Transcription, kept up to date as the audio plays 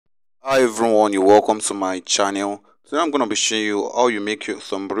Hi everyone, you're welcome to my channel. Today I'm gonna be showing you how you make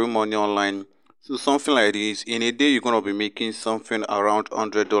some real money online. So something like this, in a day you're gonna be making something around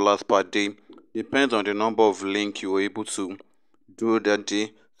 $100 per day. Depends on the number of link you were able to do that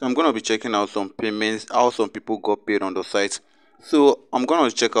day. So I'm gonna be checking out some payments, how some people got paid on the site. So I'm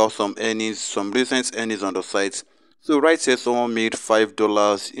gonna check out some earnings, some recent earnings on the site. So right here someone made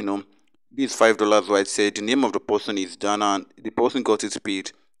 $5, this $5 right here. The name of the person is Dana and the person got it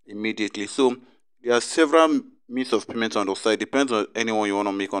paid immediately. So there are several means of payment on the site. Depends on anyone you want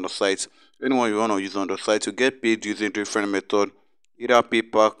to make on the site, anyone you want to use on the site to get paid using different method, either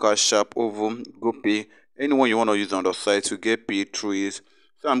PayPal, Cash App, Ovo, GoPay, anyone you want to use on the site to get paid through it.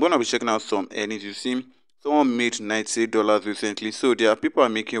 So I'm gonna be checking out some earnings. You see, someone made $90 recently. So there are people are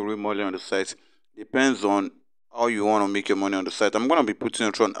making real money on the site. Depends on how you want to make your money on the site. I'm gonna be putting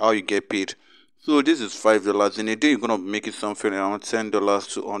it on how you get paid. So this is $5 in a day. You're gonna be making something around $10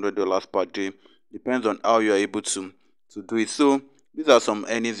 to $100 per day. Depends on how you are able to do it. So these are some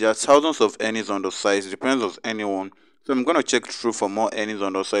earnings. There are thousands of earnings on the site. It depends on anyone. So I'm gonna check through for more earnings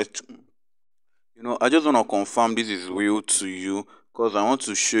on the site. I just want to confirm this is real to you because I want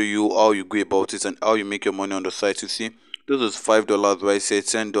to show you how you go about it and how you make your money on the site. You see, this is $5, where I say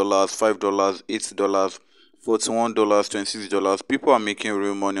 $10, $5, $8, $41, $26. People are making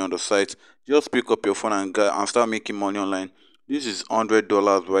real money on the site. Just pick up your phone and start making money online. This is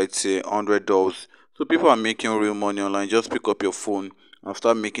 $100, right? Say $100. So people are making real money online. Just pick up your phone and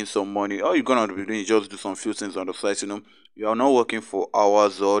start making some money. All you're gonna be doing is just do some few things on the site. You are not working for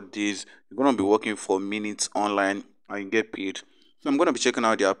hours or days. You're gonna be working for minutes online and you get paid. So I'm gonna be checking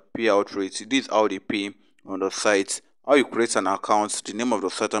out their payout rate. This is how they pay on the site. How you create an account, the name of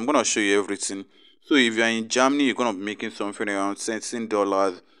the site. I'm gonna show you everything. So if you're in Germany, you're gonna be making something around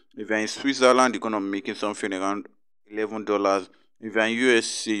 $16. If you're in Switzerland, you're gonna be making something around $11. If you're in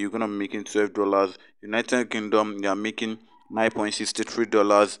USA, you're gonna be making $12. United Kingdom, you're making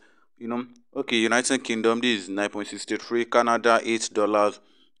 $9.63. Okay, United Kingdom, this is 9.63. Canada, $8.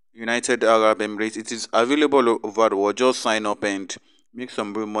 United Arab Emirates, it is available over the world. Just sign up and make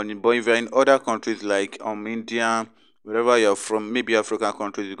some real money. But if you're in other countries like India, wherever you're from, maybe African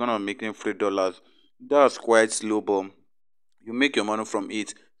countries, you're gonna be making $3. That's quite slow, but you make your money from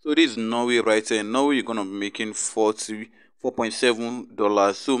it. So this is Norway right here. In Norway, you're gonna be making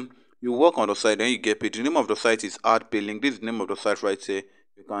 $44.7. So you work on the site, then you get paid. The name of the site is AdPayLink. This is the name of the site right here.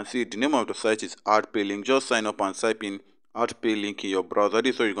 You can see the name of the site is AdPayLink. Just sign up and type in AdPayLink in your browser.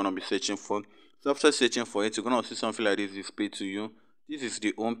 This is what you're gonna be searching for. So after searching for it, you're gonna see something like this displayed to you. This is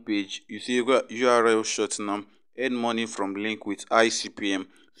the home page. You see you got URL shortener, earn money from link with ICPM.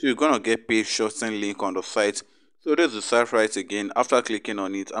 So you're gonna get paid shorten link on the site. So there's the site right again. After clicking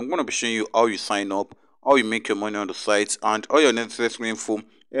on it, I'm going to be showing you how you sign up, how you make your money on the site, and all your necessary info,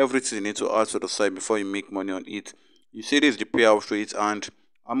 everything you need to add to the site before you make money on it. You see this is the payout rate, and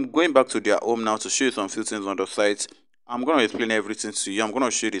I'm going back to their home now to show you some few things on the site. I'm going to explain everything to you. I'm going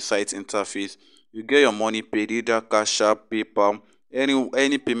to show you the site interface. You get your money paid either Cash App, PayPal,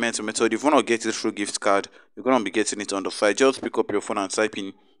 any payment method. If you want to get it through gift card, you're going to be getting it on the site. Just pick up your phone and type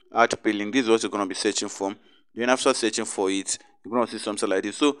in AdPayLink. This is what you're going to be searching for. Then after searching for it, you're gonna see something like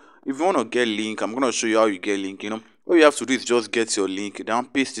this. So if you want to get link, I'm gonna show you how you get link. All you have to do is just get your link, then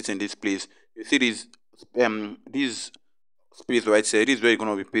paste it in this place. You see this space right here. This is where you're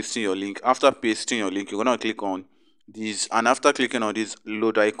gonna be pasting your link. After pasting your link, you're gonna click on this, and after clicking on this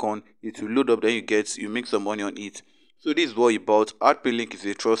load icon, it will load up. Then you make some money on it. So this is what about AdPayLink is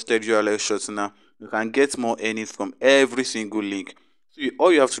a trusted URL shortener. You can get more earnings from every single link. So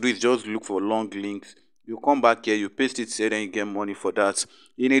all you have to do is just look for long links. You come back here, you paste it here, then you get money for that.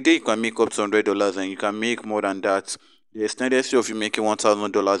 In a day, you can make up to $100 and you can make more than that. The extended of you making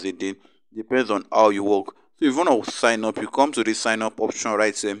 $1,000 a day depends on how you work. So if you want to sign up, you come to the sign up option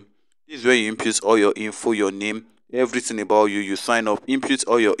right here. This is where you input all your info, your name, everything about you. You sign up, input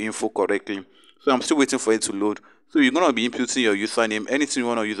all your info correctly. So I'm still waiting for it to load. So you're gonna be inputting your username, anything you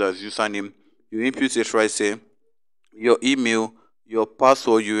want to use as username. You input it right here. Your email, your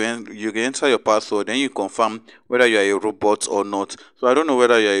password, you enter your password, then you confirm whether you are a robot or not. So I don't know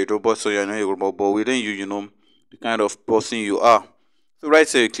whether you are a robot or you are not a robot, but within you know the kind of person you are. So right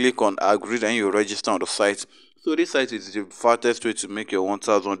here you click on agree, then you register on the site. So this site is the fastest way to make your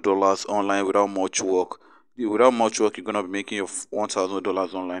 $1,000 online without much work. Without much work, you're gonna be making your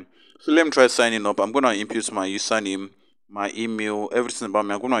 $1,000 online. So let me try signing up. I'm gonna input my username, my email, everything about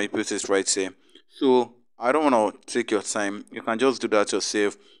me. I'm gonna input it right here. So I don't want to take your time. You can just do that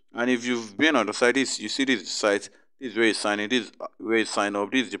yourself. And if you've been on the site, you see this site. This is where you sign in. This is where you sign up.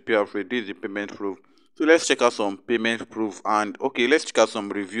 This is the payout rate. This is the payment proof. So let's check out some payment proof, and okay, let's check out some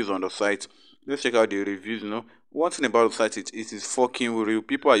reviews on the site. Let's check out the reviews. One thing about the site, it is fucking real.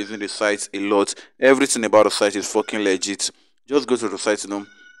 People are using the site a lot. Everything about the site is fucking legit. Just go to the site,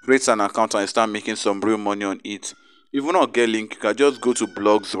 create an account and start making some real money on it. If you not get link, you can just go to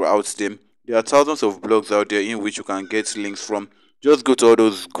blogs out there. There are thousands of blogs out there in which you can get links from. Just go to all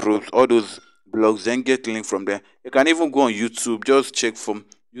those groups, all those blogs, then get link from there. You can even go on YouTube, just check from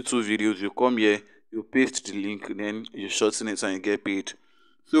YouTube videos. You come here, you paste the link, then you shorten it and you get paid.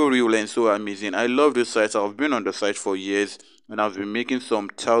 So real and so amazing. I love this site. I've been on the site for years and I've been making some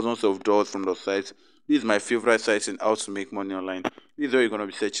thousands of dollars from the site. This is my favorite site in how to make money online. This is what you're gonna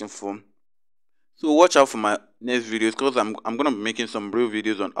be searching for. So watch out for my next videos because I'm gonna be making some real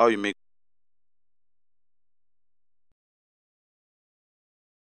videos on how you make